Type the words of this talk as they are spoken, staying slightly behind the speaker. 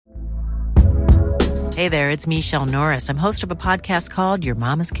Hey there, it's Michelle Norris. I'm host of a podcast called Your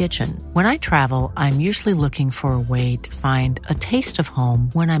Mama's Kitchen. When I travel, I'm usually looking for a way to find a taste of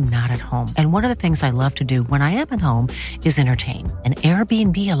home when I'm not at home. And one of the things I love to do when I am at home is entertain. And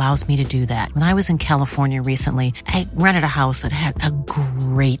Airbnb allows me to do that. When I was in California recently, I rented a house that had a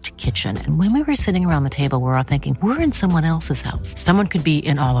great kitchen. And when we were sitting around the table, we were all thinking, we're in someone else's house. Someone could be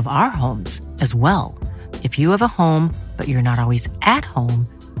in all of our homes as well. If you have a home, but you're not always at home,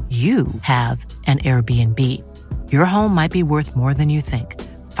 you have an Airbnb. Your home might be worth more than you think.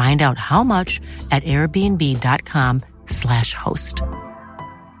 Find out how much at airbnb.com/host.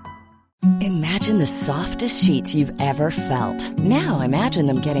 Imagine the softest sheets you've ever felt. Now imagine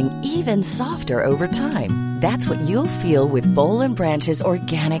them getting even softer over time. That's what you'll feel with Boll & Branch's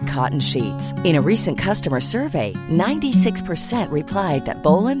organic cotton sheets. In a recent customer survey, 96% replied that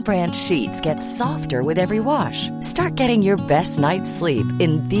Boll & Branch sheets get softer with every wash. Start getting your best night's sleep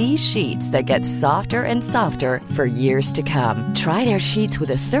in these sheets that get softer and softer for years to come. Try their sheets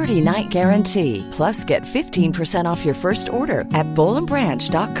with a 30-night guarantee. Plus, get 15% off your first order at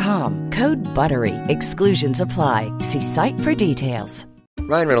bollandbranch.com. Code BUTTERY. Exclusions apply. See site for details.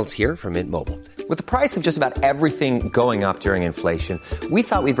 Ryan Reynolds here from Mint Mobile. With the price of just about everything going up during inflation, we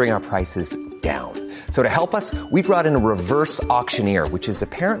thought we'd bring our prices down. So to help us, we brought in a reverse auctioneer, which is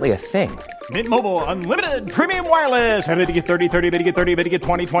apparently a thing. Mint Mobile Unlimited Premium Wireless. How to get 30, 30, bit to get 30, bit to get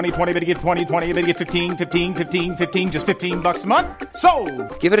 20, 20, 20, bit to get 20, 20, bit to get 15, 15, 15, 15, just $15 a month?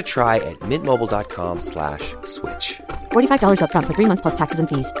 Sold! Give it a try at mintmobile.com/switch. $45 up front for 3 months plus taxes and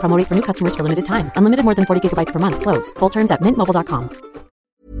fees. Promo rate for new customers for limited time. Unlimited more than 40 gigabytes per month. Slows full terms at mintmobile.com.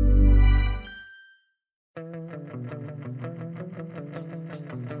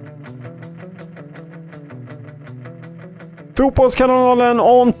 Fotbollskanalen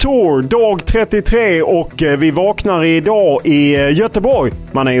On Tour, dag 33 och vi vaknar idag i Göteborg.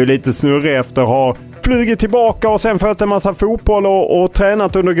 Man är ju lite snurrig efter att ha flugit tillbaka och sen följt en massa fotboll och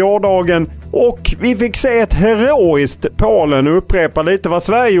tränat under gårdagen. Och vi fick se ett heroiskt Polen upprepa lite vad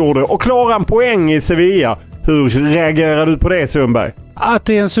Sverige gjorde och klara en poäng i Sevilla. Hur reagerar du på det, Sundberg? Att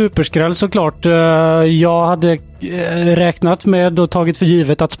det är en superskräll såklart. Jag hade räknat med och tagit för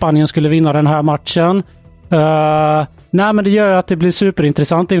givet att Spanien skulle vinna den här matchen. Nej, men det gör att det blir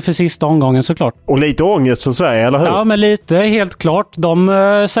superintressant inför sista omgången såklart. Och lite ångest för Sverige, eller hur? Ja, men lite, helt klart. De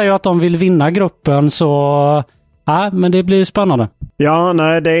säger att de vill vinna gruppen, så men det blir spännande. Ja,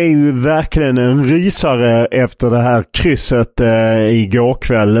 nej, det är ju verkligen en rysare efter det här krysset igår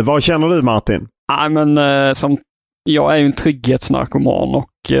kväll. Vad känner du, Martin? Nej, men jag är ju en trygghetsnarkoman och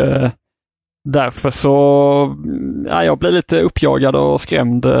därför så jag blir lite uppjagad och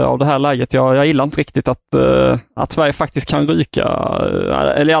skrämd av det här läget. Jag gillar inte riktigt att Sverige faktiskt kan ryka,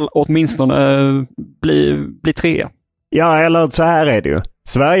 eller åtminstone bli trea. Ja, eller så här är det ju.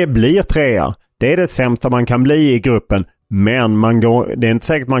 Sverige blir trea. Det är det sämsta man kan bli i gruppen, men det är inte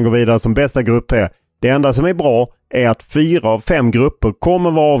säkert man går vidare som bästa grupp 3. Det enda som är bra är att 4 av 5 grupper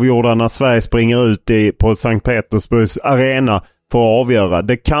kommer vara avgjorda när Sverige springer ut på Sankt Petersburgs arena för att avgöra.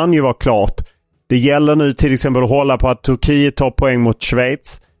 Det kan ju vara klart. Det gäller nu till exempel att hålla på att Turkiet tar poäng mot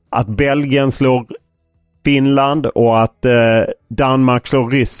Schweiz, att Belgien slår Finland och att Danmark slår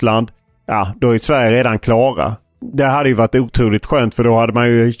Ryssland. Ja, då är Sverige redan klara. Det hade ju varit otroligt skönt, för då hade man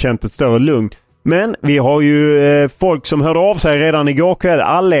ju känt ett större lugn. Men vi har ju folk som hörde av sig redan igår kväll.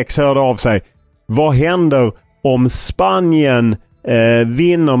 Alex hörde av sig. Vad händer om Spanien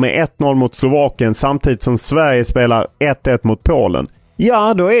vinner med 1-0 mot Slovakien samtidigt som Sverige spelar 1-1 mot Polen?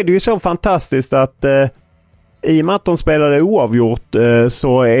 Ja, då är det ju så fantastiskt att i och med att de spelade oavgjort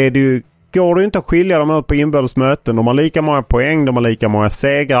så är det ju, går det inte att skilja dem ut på inbördes möten. De har lika många poäng, de har lika många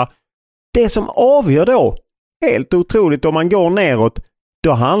segrar. Det som avgör då, helt otroligt, om man går neråt,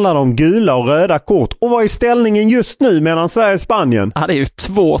 då handlar det om gula och röda kort. Och vad är ställningen just nu mellan Sverige och Spanien? Ja, det är ju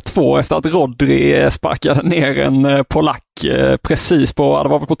 2-2 efter att Rodri sparkade ner en polack precis det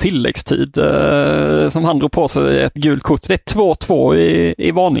var på tilläggstid som han drog på sig ett gult kort. Det är 2-2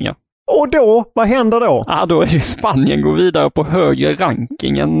 i varningar. Och då, vad händer då? Ja, då är ju Spanien går vidare på högre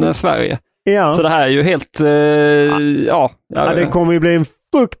ranking än Sverige. Ja. Så det här är ju helt... det kommer ju bli en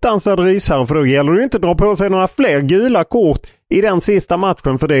fruktansvärd rysare, för då gäller det inte att dra på sig några fler gula kort i den sista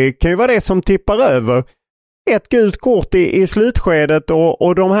matchen, för det kan ju vara det som tippar över. Ett gult kort i slutskedet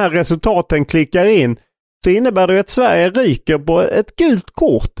och de här resultaten klickar in, så innebär det att Sverige ryker på ett gult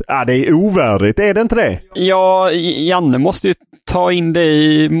kort. Ja, det är ovärdigt, är det inte det? Ja, Janne måste ju ta in det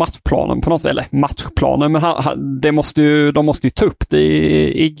i matchplanen på något, eller matchplanen, men de måste ju ta upp det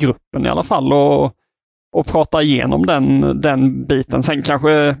i gruppen i alla fall och prata igenom den biten. Sen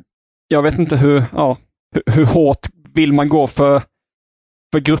kanske, jag vet inte hur hårt vill man gå för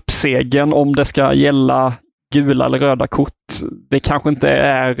för gruppsegen om det ska gälla gula eller röda kort. Det kanske inte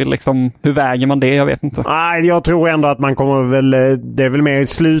är liksom, hur väger man det? Jag vet inte. Nej, jag tror ändå att man kommer väl, det är väl mer i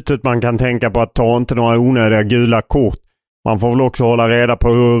slutet man kan tänka på att ta inte några onödiga gula kort. Man får väl också hålla reda på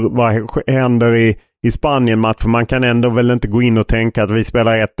vad händer i Spanien-matchen. Man kan ändå väl inte gå in och tänka att vi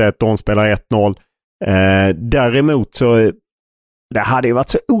spelar 1-1, de spelar 1-0. Däremot så det hade ju varit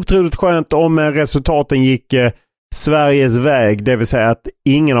så otroligt skönt om resultaten gick Sveriges väg. Det vill säga att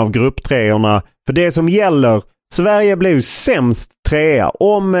ingen av grupptreorna, för det som gäller, Sverige blev sämst trea.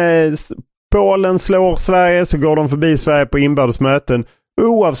 Om Polen slår Sverige så går de förbi Sverige på inbördesmöten.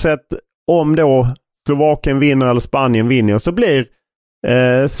 Oavsett om då Slovakien vinner eller Spanien vinner så blir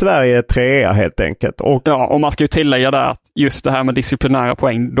Sverige trea helt enkelt. Ja, och man ska ju tillägga där att just det här med disciplinära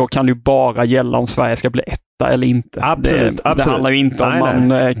poäng, då kan det ju bara gälla om Sverige ska bli etta eller inte. Absolut. Det handlar ju inte om man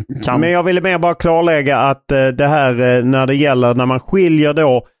kan. Men jag ville mer bara klarlägga att det här när det gäller, när man skiljer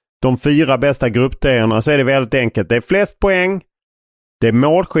då de 4 bästa grupptreorna så är det väldigt enkelt. Det är flest poäng, det är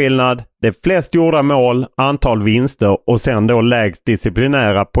målskillnad, det är flest gjorda mål, antal vinster och sen då lägst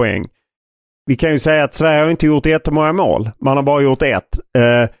disciplinära poäng. Vi kan ju säga att Sverige har inte gjort jättemånga mål. Man har bara gjort 1.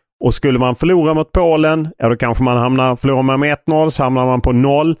 Och skulle man förlora mot Polen, ja då kanske man förlorar man med 1-0 så hamnar man på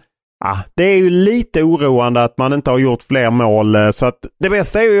 0. Det är ju lite oroande att man inte har gjort fler mål. Så att det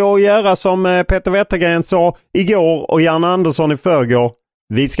bästa är ju att göra som Peter Wettergren sa igår och Jan Andersson i förrgår.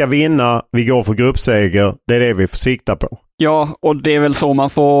 Vi ska vinna, vi går för gruppseger. Det är det vi får sikta på. Ja, och det är väl så man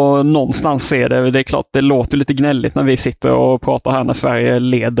får någonstans se det. Det är klart, det låter lite gnälligt när vi sitter och pratar här när Sverige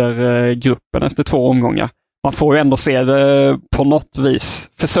leder gruppen efter 2 omgångar. Man får ju ändå se det på något vis.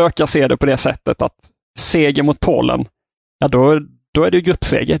 Försöka se det på det sättet att seger mot Polen, ja då är det ju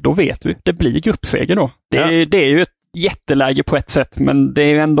gruppseger. Då vet vi, det blir gruppseger då. Det är ju ett jätteläge på ett sätt, men det är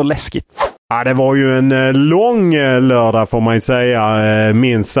ju ändå läskigt. Ja, det var ju en lång lördag får man ju säga,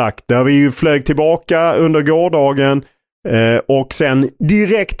 minst sagt. Där vi ju flög tillbaka under gårdagen. Och sen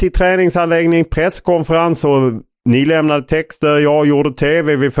direkt till träningsanläggning, presskonferens och ni lämnade texter, jag gjorde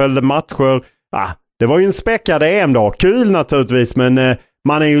tv, vi följde matcher. Det var ju en späckad EM-dag. Kul naturligtvis, men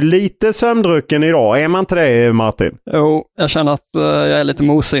man är ju lite sömndrucken idag. Är man inte det, Martin? Jo, jag känner att jag är lite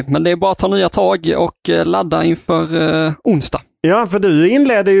mosig. Men det är bara att ta nya tag och ladda inför onsdag. Ja, för du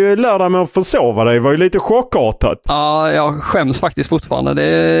inledde ju lördag med att försova dig. Det var ju lite chockartat. Ja, jag skäms faktiskt fortfarande.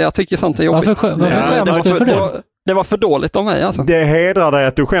 Jag tycker sånt är jobbigt. Varför skäms du för det? Det var för dåligt av mig alltså. Det hedrar dig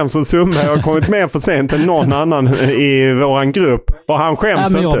att du skäms som Summa. Jag har kommit med för sent än någon annan i våran grupp. Och han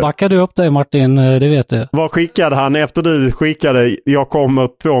skäms men jag inte. backade upp dig, Martin, det vet du. Vad skickade han efter du skickade? Jag kommer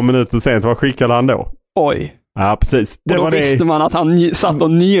 2 minuter sent. Vad skickade han då? Oj. Ja, precis. Och då visste man att han satt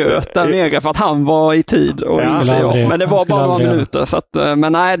och njöt där nere för att han var i tid. Och men det var bara några minuter. Så att,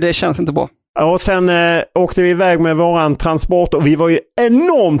 men nej, det känns inte bra. Och sen åkte vi iväg med våran transport och vi var ju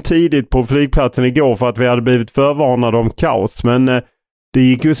enormt tidigt på flygplatsen igår för att vi hade blivit förvarnade om kaos. Men det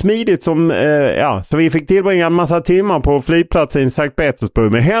gick ju smidigt så vi fick tillbringa en massa timmar på flygplatsen i Sankt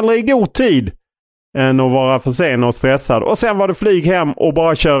Petersburg. Men hellre i god tid än att vara för sen och stressad. Och sen var det flyg hem och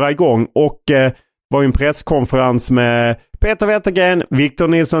bara köra igång. Och var en presskonferens med Peter Wettergren, Victor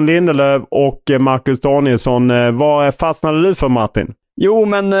Nilsson Lindelöf och Marcus Danielsson. Vad fastnade du för, Martin? Jo,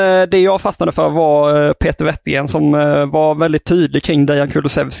 men det jag fastnade för var Peter Wettergren som var väldigt tydlig kring Dejan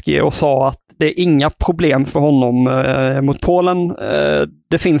Kulusevski och sa att det är inga problem för honom mot Polen.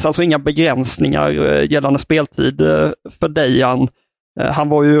 Det finns alltså inga begränsningar gällande speltid för Dejan. Han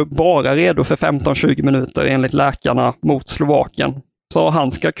var ju bara redo för 15-20 minuter enligt läkarna mot Slovakien. Så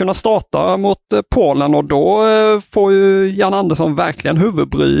han ska kunna starta mot Polen och då får ju Jan Andersson verkligen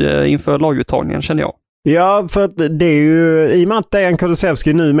huvudbry inför laguttagningen, känner jag. Ja, för att det är ju, i och med att Dejan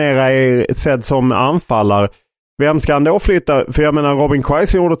Kulusevski numera är sedd som anfallare, vem ska han då flytta? För jag menar, Robin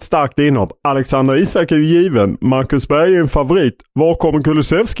Quaison gjorde ett starkt inhopp. Alexander Isak är ju given. Marcus Berg är en favorit. Var kommer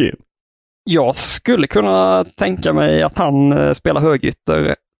Kulusevski in? Jag skulle kunna tänka mig att han spelar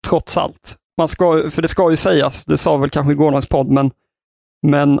högytter trots allt. För det ska ju sägas, det sa väl kanske i gårdagens podd,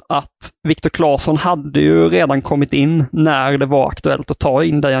 men att Viktor Claesson hade ju redan kommit in när det var aktuellt att ta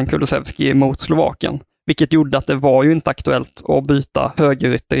in Dejan Kulusevski mot Slovakien. Vilket gjorde att det var ju inte aktuellt att byta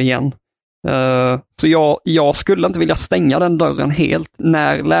högerytter igen. Så jag skulle inte vilja stänga den dörren helt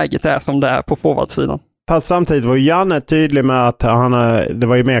när läget är som det är på forwardsidan. Fast samtidigt var Janne tydlig med att det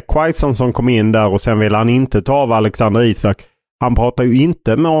var ju mer Quaison som kom in där och sen ville han inte ta av Alexander Isak. Han pratar ju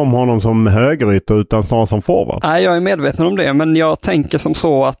inte om honom som högerytter utan snarare som forward. Nej, jag är medveten om det, men jag tänker som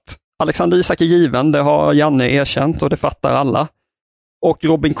så att Alexander Isak är given, det har Janne erkänt och det fattar alla. Och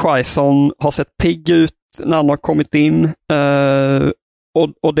Robin Quaison har sett pigg ut när han har kommit in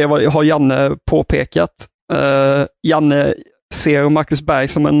och det har Janne påpekat. Janne ser Marcus Berg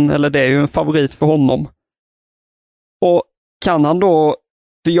som det är ju en favorit för honom. Och kan han då,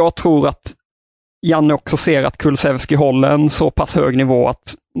 för jag tror att Janne också ser att Kulusevski håller en så pass hög nivå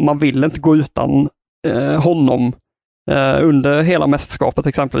att man vill inte gå utan honom under hela mästerskapet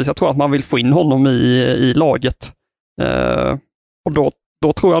exempelvis. Jag tror att man vill få in honom i laget. Och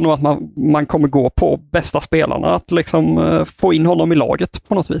då tror jag nog att man kommer gå på bästa spelarna att liksom få in honom i laget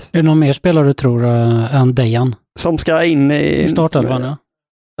på något vis. Är det någon mer spelare du tror än Dejan? Som ska in i startelvan, ja.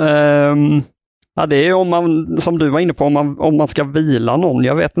 Ja, det är om man, som du var inne på, om man ska vila någon.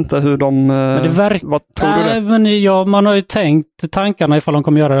 Jag vet inte hur de... vad tror du det? Men man har ju tänkt tankarna ifall de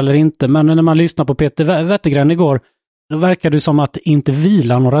kommer göra det eller inte. Men när man lyssnar på Peter Wettergren igår, då verkar det som att inte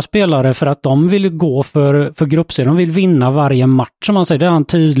vila några spelare för att de vill gå för gruppserien. De vill vinna varje match, som man säger. Det är han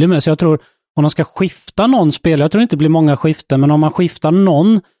tydlig med. Så jag tror, om de ska skifta någon spelare, jag tror inte det blir många skiften, men om man skiftar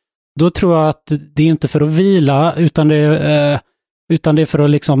någon, då tror jag att det är inte för att vila, utan det är för att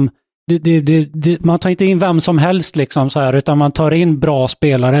liksom... man tar inte in vem som helst liksom så här, utan man tar in bra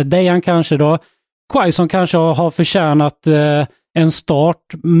spelare. Dejan kanske då, Quaison kanske har förtjänat en start,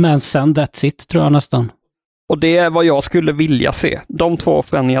 men sen that's it, tror jag nästan. Och det är vad jag skulle vilja se. De två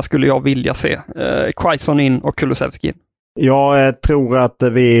förändringar skulle jag vilja se. Quaison in och Kulusevski in. Jag tror att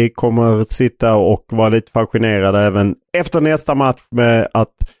vi kommer sitta och vara lite fascinerade även efter nästa match med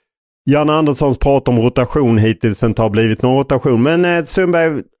att Jan Anderssons prat om rotation hittills inte har blivit någon rotation. Men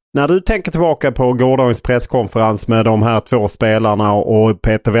Sundberg, när du tänker tillbaka på gårdagens presskonferens med de här två spelarna och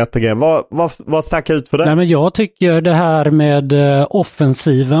Peter Wettergren, vad stack ut för det? Nej, men jag tycker det här med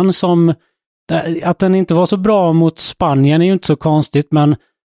offensiven, som att den inte var så bra mot Spanien är ju inte så konstigt, men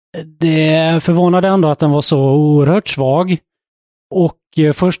det förvånade ändå att den var så oerhört svag.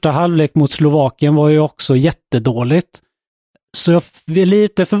 Och första halvlek mot Slovakien var ju också jättedåligt. Så jag är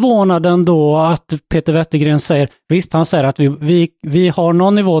lite förvånad ändå att Peter Wettergren säger, visst han säger att vi har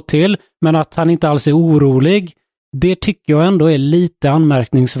någon nivå till, men att han inte alls är orolig. Det tycker jag ändå är lite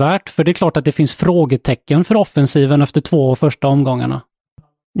anmärkningsvärt, för det är klart att det finns frågetecken för offensiven efter 2 första omgångarna.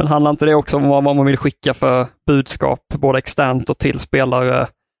 Men handlar inte det också om vad man vill skicka för budskap, både externt och till spelare,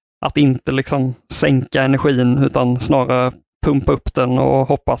 att inte liksom sänka energin utan snarare pumpa upp den och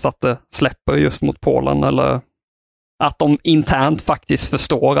hoppas att det släpper just mot Polen, eller att de internt faktiskt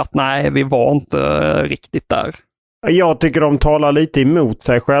förstår att nej, vi var inte riktigt där. Jag tycker de talar lite emot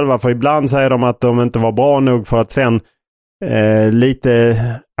sig själva, för ibland säger de att de inte var bra nog för att sen lite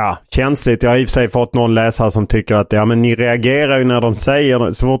känsligt. Jag har i och för sig fått någon läsare som tycker att men ni reagerar ju när de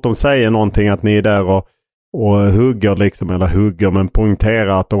säger, så fort de säger någonting, att ni är där och hugger liksom, eller hugger men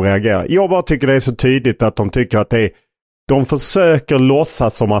poängterar att de reagerar. Jag bara tycker det är så tydligt att de tycker att de försöker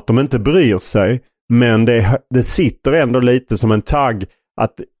låtsas som att de inte bryr sig, men det sitter ändå lite som en tagg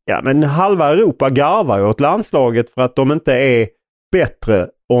att men halva Europa garvar ju åt landslaget för att de inte är bättre,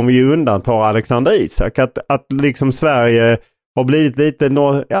 om vi undantar Alexander Isak. Att liksom Sverige har blivit lite...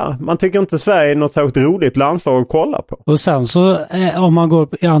 man tycker inte Sverige är något särskilt roligt landslag att kolla på. Och sen så, om man går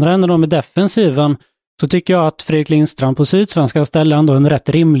i andra änden med defensiven, så tycker jag att Fredrik Lindstrand på Sydsvenska ställer ändå en rätt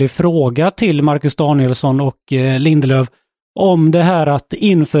rimlig fråga till Marcus Danielsson och Lindelöf om det här att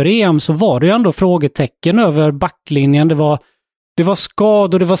inför EM så var det ju ändå frågetecken över backlinjen. Det var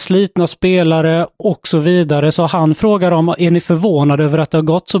skador, det var slitna spelare och så vidare. Så han frågar om, är ni förvånade över att det har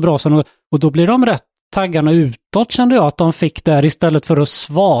gått så bra? Och då blir de rätt taggarna utåt, kände jag att de fick där, istället för att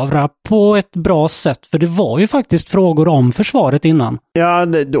svara på ett bra sätt. För det var ju faktiskt frågor om försvaret innan. Ja,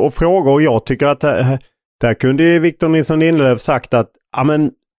 och frågor, och jag tycker att där kunde ju Victor Nilsson Lindelöf sagt att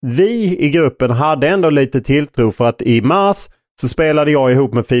vi i gruppen hade ändå lite tilltro, för att i mars så spelade jag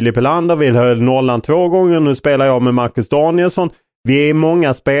ihop med Filip Helander, vi höll nollan 2 gånger, nu spelar jag med Marcus Danielsson. Vi är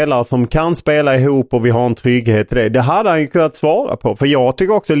många spelare som kan spela ihop och vi har en trygghet i det. Det hade han ju kunnat svara på, för jag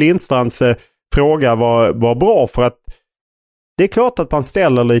tycker också Lindstrands fråga var bra, för att det är klart att man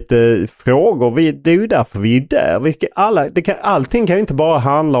ställer lite frågor. Det är ju därför vi är där. Allting kan ju inte bara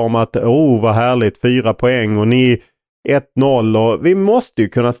handla om att vad härligt, 4 poäng och ni 1-0, och vi måste ju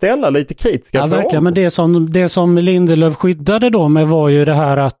kunna ställa lite kritiska frågor. Ja, verkligen, men det som Lindelöf skyddade då med var ju det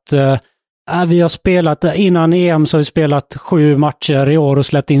här att vi har spelat, innan EM så har vi spelat 7 matcher i år och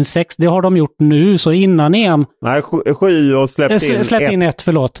släppt in 6. Det har de gjort nu, så innan EM... Nej, 7 och släppt in 1,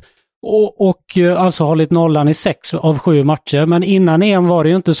 förlåt. Och alltså hållit nollan i 6 av 7 matcher. Men innan EM var det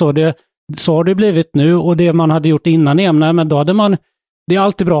ju inte så. Så har det blivit nu, och det man hade gjort innan EM, men då hade man... Det är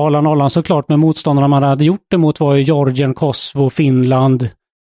alltid bra att hålla nollan såklart, med motståndarna man hade gjort det mot var ju Georgien, Kosovo, Finland,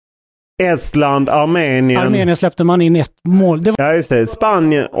 Estland, Armenien släppte man in 1 mål. Ja, just det.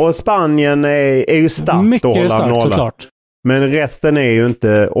 Spanien är ju starkt. Mycket starkt, såklart. Men resten är ju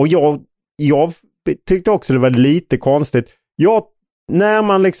inte... Och jag tyckte också det var lite konstigt. När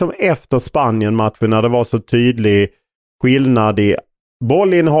man liksom efter Spanien-matchen, när det var så tydlig skillnad i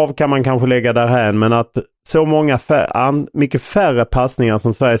bollinnehav, kan man kanske lägga därhän, men att så många mycket färre passningar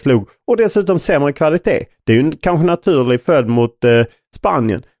som Sverige slog och dessutom sämre kvalitet. Det är ju kanske naturlig följd mot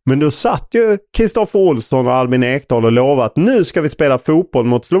Spanien. Men då satt ju Kristoffer Olsson och Albin Ekdal och lovade att nu ska vi spela fotboll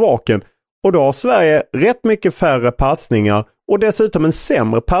mot Slovakien. Och då har Sverige rätt mycket färre passningar och dessutom en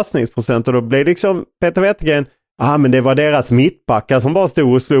sämre passningsprocent. Och då blev liksom Peter Wettergren, men det var deras mittbackar som bara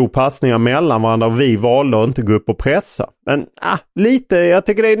stod och slog passningar mellan varandra och vi valde att inte gå upp och pressa. Men lite, jag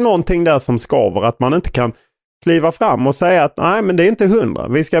tycker det är någonting där som skaver, att man inte kan kliva fram och säga att nej, men det är inte 100.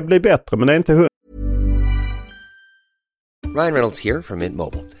 Vi ska bli bättre, men det är inte 100. Ryan Reynolds here from Mint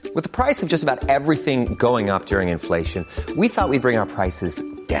Mobile. With the price of just about everything going up during inflation, we thought we'd bring our prices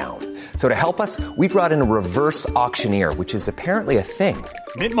down. So to help us, we brought in a reverse auctioneer, which is apparently a thing.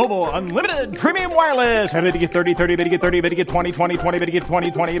 Mint Mobile Unlimited Premium Wireless. How to get 30, 30, bit to get 30, bit to get 20, 20, 20, bit to get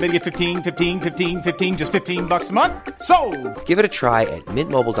 20, 20, bit to get 15, 15, 15, 15, just $15 a month? Sold! Give it a try at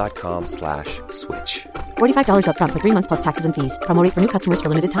mintmobile.com/switch. $45 up front for 3 months plus taxes and fees. Promo rate for new customers for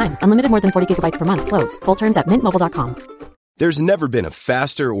limited time. Unlimited more than 40 gigabytes per month. Slows full terms at mintmobile.com. There's never been a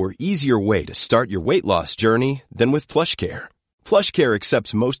faster or easier way to start your weight loss journey than with PlushCare. PlushCare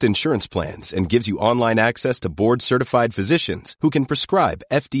accepts most insurance plans and gives you online access to board-certified physicians who can prescribe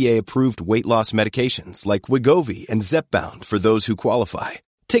FDA-approved weight loss medications like Wegovy and Zepbound for those who qualify.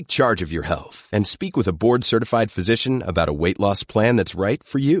 Take charge of your health and speak with a board-certified physician about a weight loss plan that's right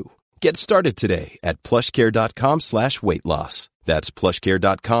for you. Get started today at plushcare.com/weight loss. That's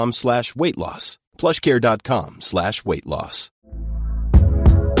plushcare.com/weight loss. plushcare.com/weight loss.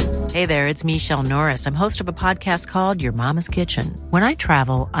 Hey there, it's Michelle Norris. I'm host of a podcast called Your Mama's Kitchen. When I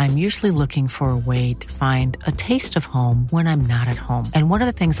travel, I'm usually looking for a way to find a taste of home when I'm not at home. And one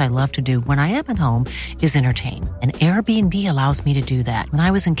of the things I love to do when I am at home is entertain. And Airbnb allows me to do that. When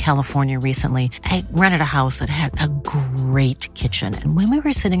I was in California recently, I rented a house that had a great kitchen. And when we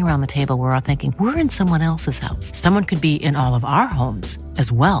were sitting around the table, we were all thinking, we're in someone else's house. Someone could be in all of our homes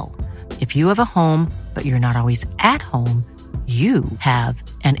as well. If you have a home, but you're not always at home, you have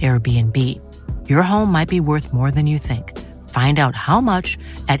an Airbnb. Your home might be worth more than you think. Find out how much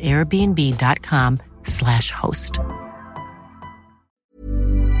at airbnb.com/host.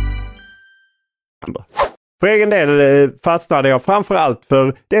 För egen del fastnade jag framförallt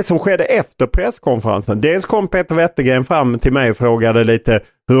för det som skedde efter presskonferensen. Dels kom Peter Wettergren fram till mig och frågade lite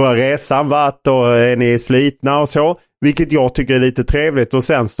hur har resan varit och är ni slitna och så. Vilket jag tycker är lite trevligt. Och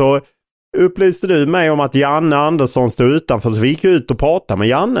sen så upplyste du mig om att Janne Andersson stod utanför, så vi gick ut och pratade med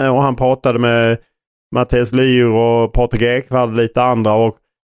Janne och han pratade med Mattias Lyr och Patrik Ekwall och lite andra och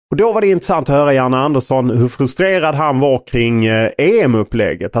då var det intressant att höra Janne Andersson hur frustrerad han var kring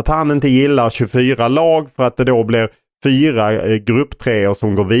EM-upplägget, att han inte gillar 24 lag för att det då blir 4 grupptreor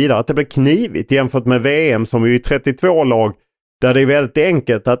som går vidare, att det blir knivigt jämfört med VM som är ju 32 lag där det är väldigt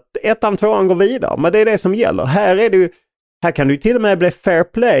enkelt att 1:an, 2:an går vidare, men det är det som gäller. Här kan det ju till och med bli fair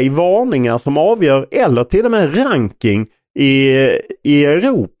play, varningar som avgör, eller till och med ranking i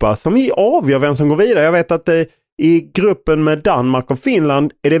Europa som avgör vem som går vidare. Jag vet att i gruppen med Danmark och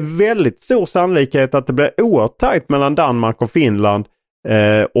Finland är det väldigt stor sannolikhet att det blir oerhört tajt mellan Danmark och Finland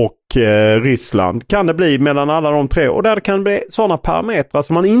och Ryssland. Kan det bli mellan alla de tre, och där kan det bli sådana parametrar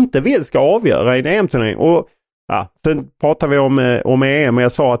som man inte vill ska avgöra i en EM-turnering. Och sen pratar vi om EM och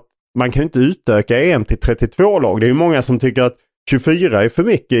jag sa att man kan inte utöka EM till 32 lag. Det är ju många som tycker att 24 är för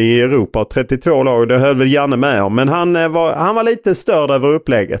mycket i Europa och 32 lag. Det höll väl Janne med om. Men han var lite störd över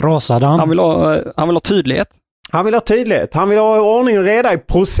upplägget. Rasade han? Han vill ha tydlighet. Han vill ha tydlighet. Han vill ha ordning och reda i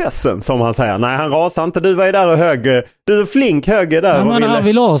processen, som han säger. Nej, han rasar inte. Du var ju där och hög. Du är flink höger där. Ja, han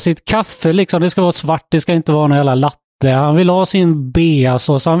vill ha sitt kaffe liksom. Det ska vara svart. Det ska inte vara någon jävla latte. Han vill ha sin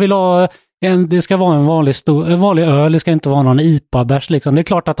beasås. Han vill ha det ska vara en vanlig öl, det ska inte vara någon IPA-bärs liksom. Det är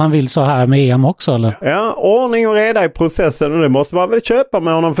klart att han vill så här med EM också, eller? Ja, ordning och reda i processen, och det måste man väl köpa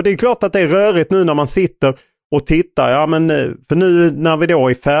med honom, för det är klart att det är rörigt nu när man sitter och tittar. Ja, men för nu när vi då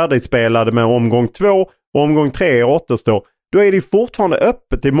är färdigspelade med omgång 2 och omgång 3 återstår, då är det fortfarande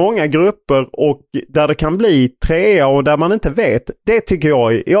öppet i många grupper och där det kan bli 3 och där man inte vet. Det tycker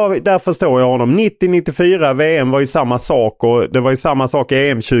jag, där förstår jag honom. 90-94 VM var ju samma sak, och det var ju samma sak i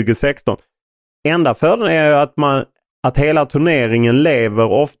EM 2016. Enda fördelen är ju att hela turneringen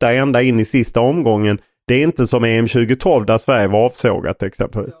lever ofta ända in i sista omgången. Det är inte som EM 2012 där Sverige var avsågat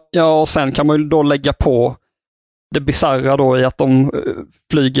exempelvis. Ja, och sen kan man ju då lägga på det bizarra då i att de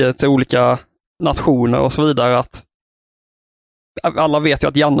flyger till olika nationer och så vidare. Att alla vet ju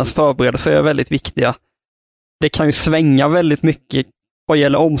att Jannes förberedelser är väldigt viktiga. Det kan ju svänga väldigt mycket vad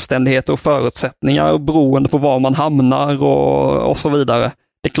gäller omständigheter och förutsättningar beroende på var man hamnar och så vidare.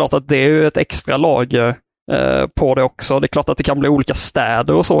 Det är klart att det är ju ett extra lager på det också. Det är klart att det kan bli olika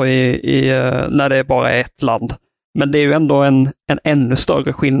städer och så när det bara är ett land. Men det är ju ändå en ännu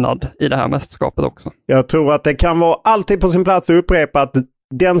större skillnad i det här mästerskapet också. Jag tror att det kan vara alltid på sin plats att upprepa att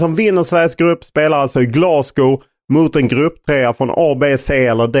den som vinner Sveriges grupp spelar alltså i Glasgow mot en grupptrea från A, B, C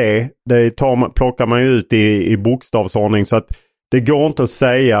eller D. Det plockar man ju ut i bokstavsordning, så att det går inte att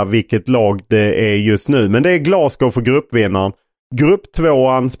säga vilket lag det är just nu. Men det är Glasgow för gruppvinnaren.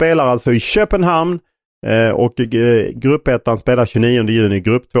 Grupptvåan spelar alltså i Köpenhamn och gruppettan spelar 29 juni.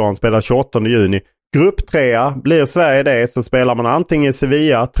 Grupptvåan spelar 28 juni. Grupptrea, blir Sverige det, så spelar man antingen i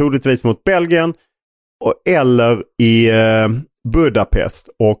Sevilla, troligtvis mot Belgien, eller i Budapest.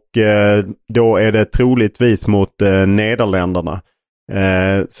 Och då är det troligtvis mot Nederländerna.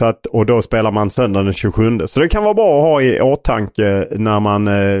 Och då spelar man söndag den 27. Så det kan vara bra att ha i åtanke när man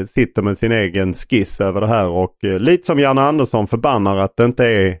sitter med sin egen skiss över det här. Och lite som Janne Andersson förbannar att det inte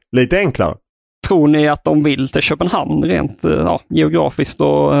är lite enklare. Tror ni att de vill till Köpenhamn rent geografiskt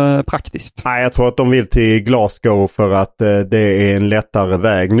och praktiskt? Nej, jag tror att de vill till Glasgow för att det är en lättare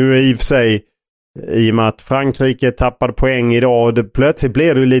väg. Nu är i och för sig, i och med att Frankrike tappade poäng idag, och plötsligt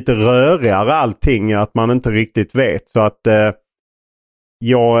blir det lite rörigare allting, att man inte riktigt vet. Så att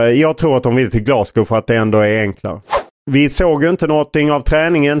jag tror att de vill till Glasgow för att det ändå är enklare. Vi såg ju inte någonting av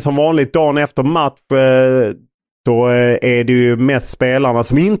träningen. Som vanligt dagen efter match så är det ju mest spelarna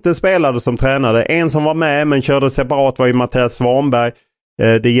som inte spelade som tränade. En som var med men körde separat var ju Mattias Svanberg.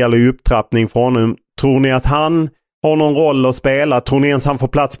 Det gäller ju upptrappning från honom. Tror ni att han har någon roll att spela? Tror ni ens han får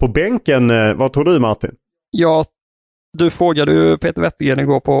plats på bänken? Vad tror du, Martin? Ja, du frågade ju Peter Wettergren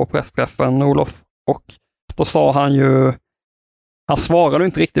igår på pressträffen, Olof. Och då sa han ju... Han svarade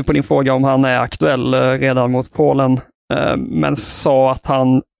inte riktigt på din fråga om han är aktuell redan mot Polen. Men sa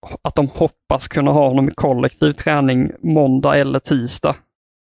att de hoppas kunna ha honom i kollektiv träning måndag eller tisdag.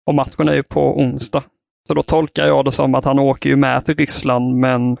 Och matchen är ju på onsdag. Så då tolkar jag det som att han åker ju med till Ryssland,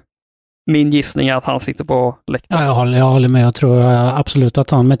 men min gissning är att han sitter på läktaren. Ja, jag håller med. Jag tror absolut att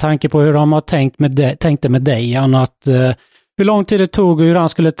han, med tanke på hur de har tänkte med Dejan, att hur lång tid det tog och hur han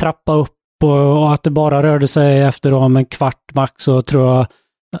skulle trappa upp och att det bara rörde sig efter om en kvart max, så tror jag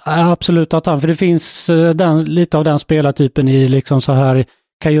absolut att han, för det finns lite av den spelartypen i liksom så här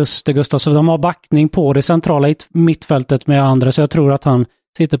Kajuste, Gustaf, så de har backning på det centrala mittfältet med andra, så jag tror att han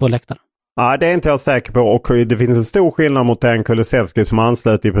sitter på läktaren. Ja, det är inte jag säker på, och det finns en stor skillnad mot den Kulusevski som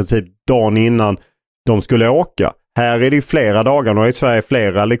anslöt i princip dagen innan de skulle åka. Här är det ju flera dagar, och i Sverige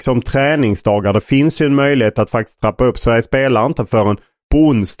flera liksom träningsdagar. Det finns ju en möjlighet att faktiskt trappa upp. Sverige spelar inte förrän på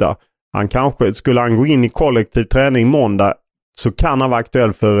onsdag. Skulle han gå in i kollektiv träning måndag, så kan han vara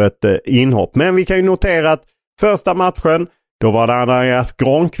aktuell för ett inhopp. Men vi kan ju notera att första matchen, då var det Andreas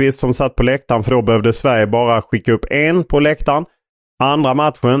Granqvist som satt på läktaren, för då behövde Sverige bara skicka upp en på läktaren. Andra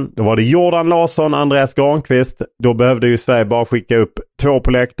matchen, då var det Jordan Larsson, Andreas Granqvist. Då behövde ju Sverige bara skicka upp 2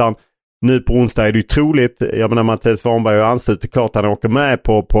 på läktaren. Nu på onsdag är det ju troligt, jag menar Mattias Svanberg har anslutit, klart han åker med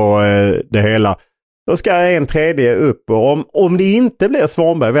på det hela. Då ska en tredje upp. Och om det inte blir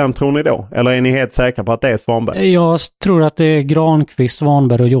Svanberg, vem tror ni då? Eller är ni helt säkra på att det är Svanberg? Jag tror att det är Granqvist,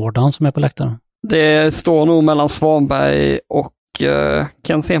 Svanberg och Jordan som är på läktaren. Det står nog mellan Svanberg och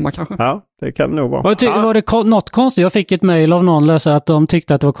Ken Sema kanske. Ja, det kan det nog vara. Var det något konstigt? Jag fick ett mejl av någon läsare att de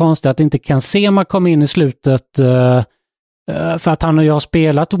tyckte att det var konstigt att inte Ken Sema kom in i slutet, för att han och jag har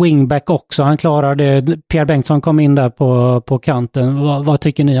spelat wingback också. Han klarar det. Pierre Bengtsson kom in där på kanten. Vad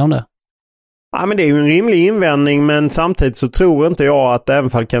tycker ni om det? Ja, men det är ju en rimlig invändning, men samtidigt så tror inte jag att även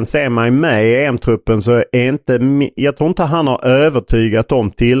fall Ken Sema är med i EM-truppen, så jag tror inte han har övertygat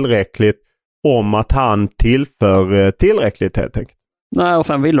dem tillräckligt om att han tillför tillräckligt helt enkelt. Nej, och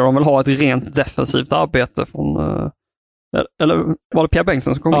sen ville de väl ha ett rent defensivt arbete från, eller var det Pierre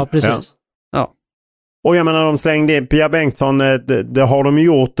Bengtsson som kom in? Ja, precis. Ja. Och jag menar, de slängde in Pierre Bengtsson, det har de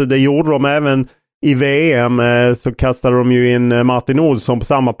gjort, det gjorde de även i VM, så kastade de ju in Martin Olsson på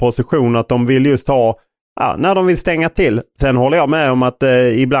samma position, att de vill just ha, när de vill stänga till. Sen håller jag med om att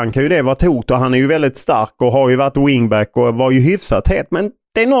ibland kan ju det vara ett hot, och han är ju väldigt stark och har ju varit wingback och var ju hyfsat het, men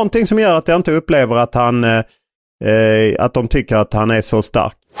det är någonting som gör att jag inte upplever att att de tycker att han är så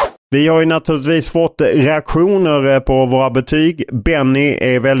stark. Vi har ju naturligtvis fått reaktioner på våra betyg. Benny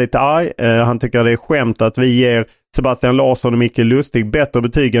är väldigt arg. Han tycker det är skämt att vi ger Sebastian Larsson och Mikael Lustig bättre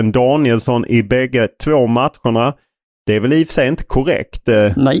betyg än Danielsson i bägge 2 matcherna. Det är väl i och för sig inte korrekt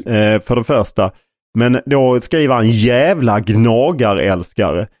för det första. Men då skriver han jävla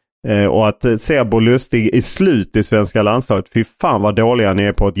gnagarälskare. Och att Sebo Lustig i slut i svenska landslaget, fy fan vad dåliga ni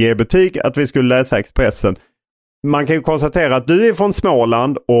är på att ge betyg, att vi skulle läsa Expressen. man kan ju konstatera att du är från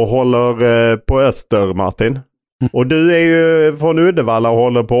Småland och håller på Öster, Martin. Och du är ju från Uddevalla och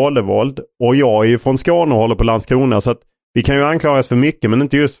håller på Åldervold. Och jag är ju från Skåne och håller på Landskrona. Så att vi kan ju anklagas för mycket, men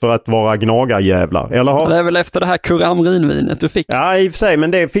inte just för att vara gnagarjävlar. Eller har... Det är väl efter det här kuramrinvinet du fick? Ja, i och för sig.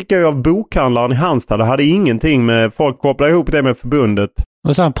 Men det fick jag ju av bokhandlaren i Halmstad. Det hade ingenting med... Folk kopplar ihop det med förbundet.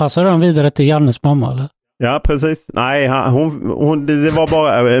 Och sen passar de vidare till Jannes mamma, eller? Ja, precis. Nej, det var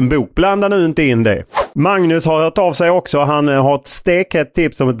bara en bok. Blanda nu inte in det. Magnus har hört av sig också. Han har ett stekhett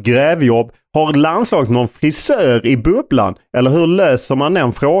tips om ett grävjobb. Har landslaget någon frisör i bubblan? Eller hur löser man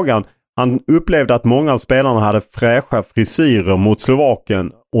den frågan? Han upplevde att många av spelarna hade fräscha frisyrer mot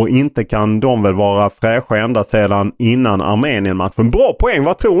Slovakien. Och inte kan de väl vara fräscha ända sedan innan Armenien-matchen. Bra poäng,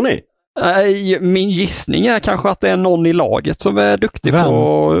 vad tror ni? Min gissning är kanske att det är någon i laget som är duktig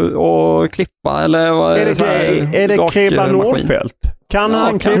på att klippa. Eller vad är det Kribba Nordfeldt? Kan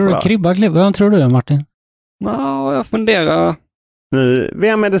han klippa? Kribba. Vem tror du, Martin? Ja, jag funderar. Nu,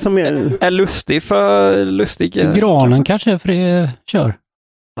 vem är det som är lustig? Granen kanske kör.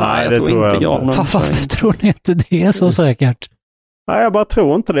 Nej, jag tror inte Granen. Varför tror ni inte det är så säkert? Nej, jag bara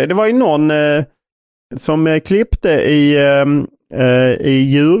tror inte det. Det var ju någon som klippte i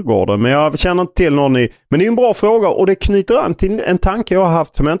Djurgården, men jag känner inte till någon men det är en bra fråga och det knyter an till en tanke jag har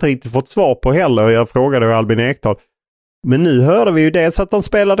haft som jag inte riktigt fått svar på heller. Jag frågade Albin Ekdal. Men nu hörde vi ju dels att de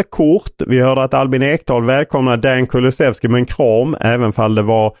spelade kort. Vi hörde att Albin Ekdal välkomnade Dan Kulusevski med en kram, även fall det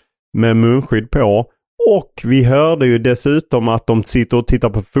var med munskydd på. Och vi hörde ju dessutom att de sitter och tittar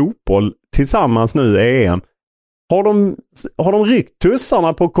på fotboll tillsammans nu i EM. Har de ryckt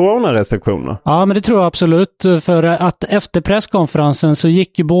tussarna på coronarestriktionerna? Ja, men det tror jag absolut. För att efter presskonferensen så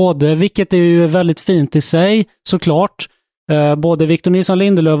gick ju både, vilket är ju väldigt fint i sig såklart, både Victor Nilsson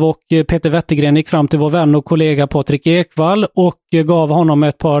Lindelöf och Peter Wettergren gick fram till vår vän och kollega Patrik Ekwall och gav honom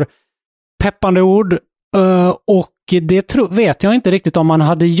ett par peppande ord. Och det vet jag inte riktigt om man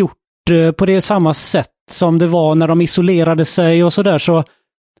hade gjort på det samma sätt som det var när de isolerade sig och sådär. Så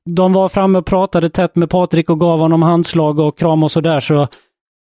de var framme och pratade tätt med Patrik och gav honom handslag och kram och sådär. Så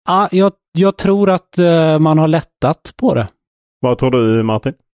ja, jag tror att man har lättat på det. Vad tror du,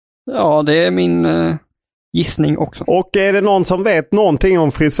 Martin? Ja, det är min gissning också. Och är det någon som vet någonting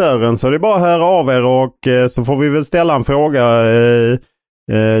om frisören så är det bara att höra av er och så får vi väl ställa en fråga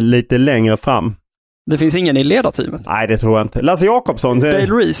lite längre fram. Det finns ingen i ledarteamet. Nej, det tror jag inte. Lasse Jakobsson. Dale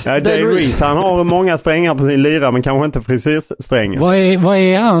Reese. Ja, Dale Reese. Han har många strängar på sin lyra men kanske inte frisyrsträngar. Vad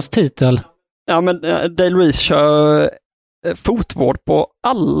är hans titel? Ja, men Dale Reese kör fotvård på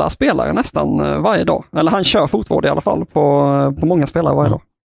alla spelare nästan varje dag. Eller han kör fotvård i alla fall på många spelare varje dag.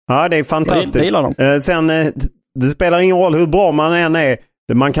 Ja, det är fantastiskt. Det gillar de. Sen, det spelar ingen roll hur bra man än är.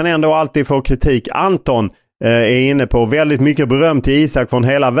 Man kan ändå alltid få kritik. Anton är inne på väldigt mycket beröm till Isak från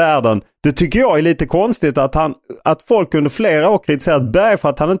hela världen. Det tycker jag är lite konstigt att folk under flera år kritiserat Berg för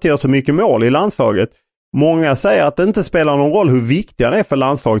att han inte gör så mycket mål i landslaget. Många säger att det inte spelar någon roll hur viktiga det är för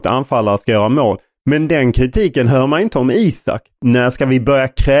landslaget att anfallare ska göra mål. Men den kritiken hör man inte om Isak. När ska vi börja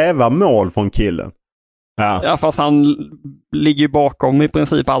kräva mål från killen? Ja, fast han ligger bakom i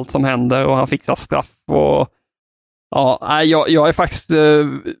princip allt som händer och han fixar straff. Och ja, jag är faktiskt...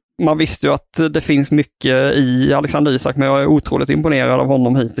 Man visste ju att det finns mycket i Alexander Isak, men jag är otroligt imponerad av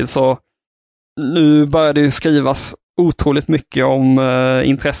honom hittills. Så nu börjar det ju skrivas otroligt mycket om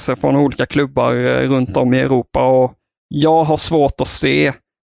intresse från olika klubbar runt om i Europa. Och jag har svårt att se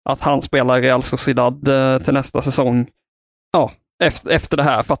att han spelar i Real Sociedad till nästa säsong. Ja, efter det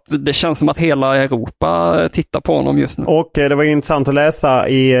här. För att det känns som att hela Europa tittar på honom just nu. Och det var intressant att läsa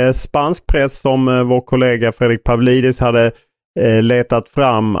i spansk press som vår kollega Fredrik Pavlidis hade letat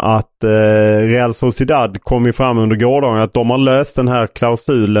fram att Real Sociedad kom ju fram under gårdagen att de har löst den här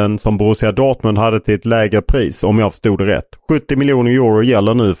klausulen som Borussia Dortmund hade till ett lägre pris, om jag förstod det rätt. 70 miljoner euro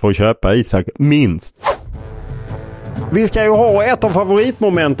gäller nu för att köpa Isak, minst. Vi ska ju ha ett av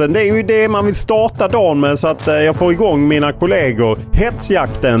favoritmomenten. Det är ju det man vill starta dagen med så att jag får igång mina kollegor.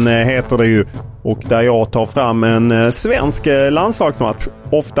 Hetsjakten heter det ju. Och där jag tar fram en svensk landslagsmatch.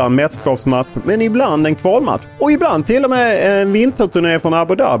 Ofta en mästerskapsmatch, men ibland en kvalmatch. Och ibland till och med en vinterturné från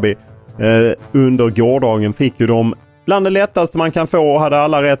Abu Dhabi. Under gårdagen fick ju de bland det lättaste man kan få och hade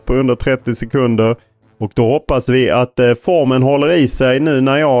alla rätt på under 30 sekunder. Och då hoppas vi att formen håller i sig nu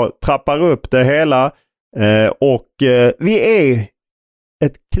när jag trappar upp det hela. Och vi är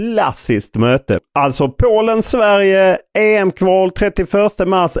ett klassiskt möte. Alltså Polen-Sverige EM-kval 31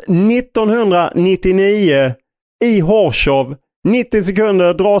 mars 1999 i Horshov. 90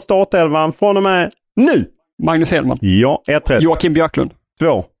 sekunder, dra startelvan från och med nu. Magnus Hedman. Ja, 1-1. Joakim Björklund.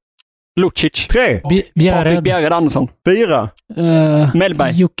 2. Lucic. 3. Patrik Bjerred Andersson. 4.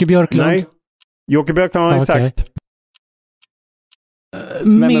 Mellberg. Jocke Björklund. Nej. Jocke Björklund har exakt.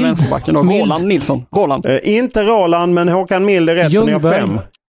 Vem är vänsterbacken då? Roland Nilsson. Roland. Inte Roland, men Håkan Mild är rätt. Ni har 5.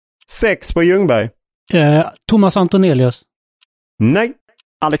 6 på Ljungberg. Thomas Antonelius. Nej.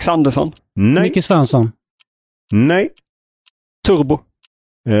 Alexandersson. Nej. Micke Svensson. Nej. Turbo.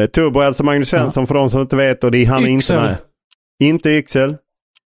 Turbo är alltså Magnus Svensson för de som inte vet, och det är han inte med. Inte Yxel.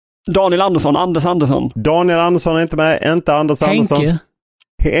 Daniel Andersson. Anders Andersson. Daniel Andersson är inte med. Inte Anders Andersson.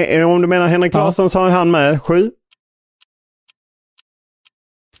 Henke. Om du menar Henrik Larsson så har han med. 7.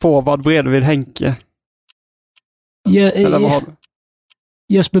 Forward bredvid Henke. Eller vad har du?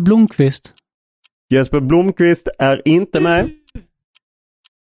 Jesper Blomqvist. Jesper Blomqvist är inte med.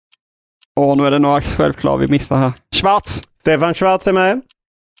 Och nu är det några självklart vi missar här. Schwarz. Stefan Schwarz är med.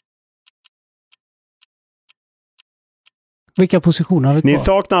 Vilka positioner har vi kvar? Ni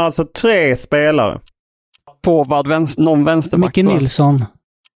saknar alltså 3 spelare. Forward, någon vänsterback. Micke Nilsson.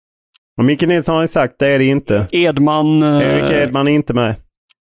 Och Micke Nilsson har sagt, det är det inte. Edman. Erik Edman är inte med.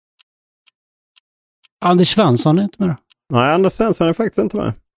 Anders Svensson är inte med. Nej, Anders Svensson är faktiskt inte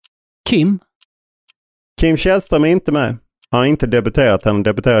med. Kim Källström är inte med. Han har inte debuterat, han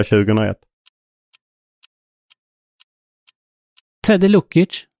debuterade 2001. Teddy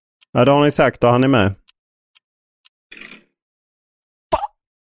Lukic. Ja, det har ni sagt och han är med.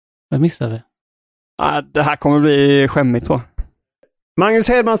 Vad missade vi? Det här kommer bli skämmigt va? Magnus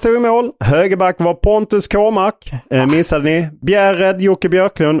Hedman stod i mål. Högerback var Pontus Kåmark. Missade ni. Bjärred, Jocke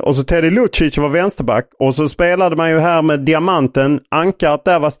Björklund och så Teddy Lucic var vänsterback. Och så spelade man ju här med diamanten. Ankart,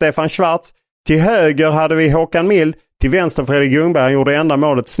 där var Stefan Schwarz. Till höger hade vi Håkan Mild. Till vänster Fredrik Ljungberg. Han gjorde enda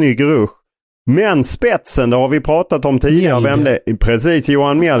målet, snygg rusch. Men spetsen, det har vi pratat om tidigare. Vem det är? Precis,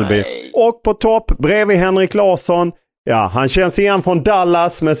 Johan Mjällby. Och på topp bredvid Henrik Larsson. Ja, han känns igen från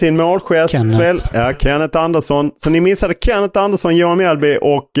Dallas med sin målgest. Kenneth Andersson. Så ni missade Kenneth Andersson, Johan Mjällby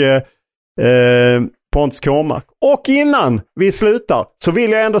och Pontus Kåmark. Och innan vi slutar så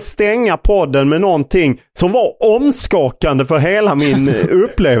vill jag ändå stänga podden med någonting som var omskakande för hela min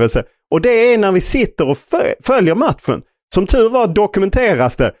upplevelse. Och det är när vi sitter och följer matchen. Som tur var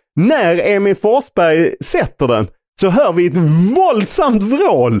dokumenteras det. När Emil Forsberg sätter den så hör vi ett våldsamt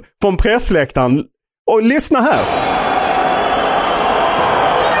vrål från pressläktaren. Och lyssna här.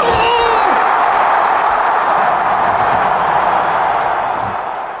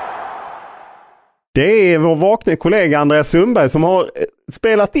 Det är vår vakna kollega Andreas Sundberg som har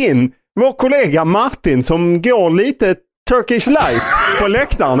spelat in vår kollega Martin som går lite Turkish life på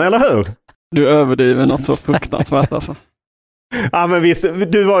läktaren, eller hur? Du överdriver något så fruktansvärt alltså. Ja, men visst,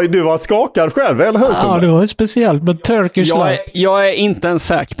 du var skakad själv, eller hur? Ja, det var speciellt med Turkish life. Jag är inte ens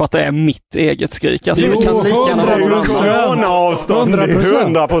säker på att det är mitt eget skrik. Alltså, det kan lika gärna vara någon corona-avstånd.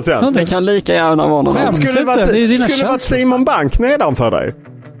 100%. Det kan lika gärna vara någon. Skulle det varit Simon Bank nedanför dig?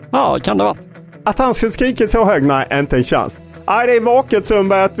 Ja, kan det vara. Att han skulle skrika så hög? Nej, inte en chans. Nej, det är vaket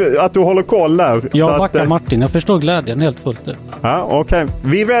Sundberg att du håller koll där. Jag backar Martin, jag förstår glädjen helt fullt ut. Ja, okej.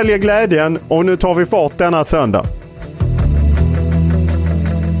 Vi väljer glädjen och nu tar vi fart denna söndag.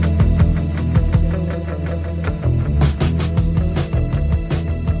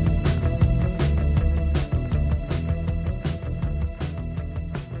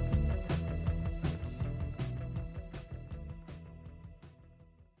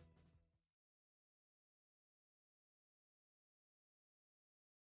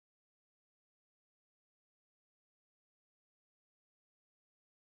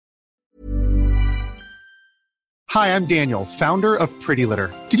 Hi, I'm Daniel, founder of Pretty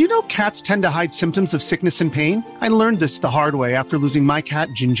Litter. Did you know cats tend to hide symptoms of sickness and pain? I learned this the hard way after losing my cat,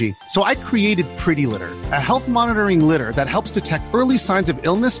 Gingy. So I created Pretty Litter, a health monitoring litter that helps detect early signs of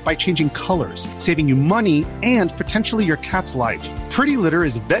illness by changing colors, saving you money and potentially your cat's life. Pretty Litter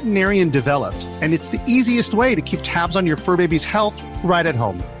is veterinarian developed, and it's the easiest way to keep tabs on your fur baby's health right at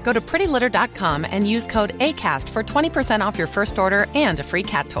home. Go to prettylitter.com and use code ACAST for 20% off your first order and a free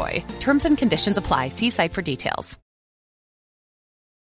cat toy. Terms and conditions apply. See site for details.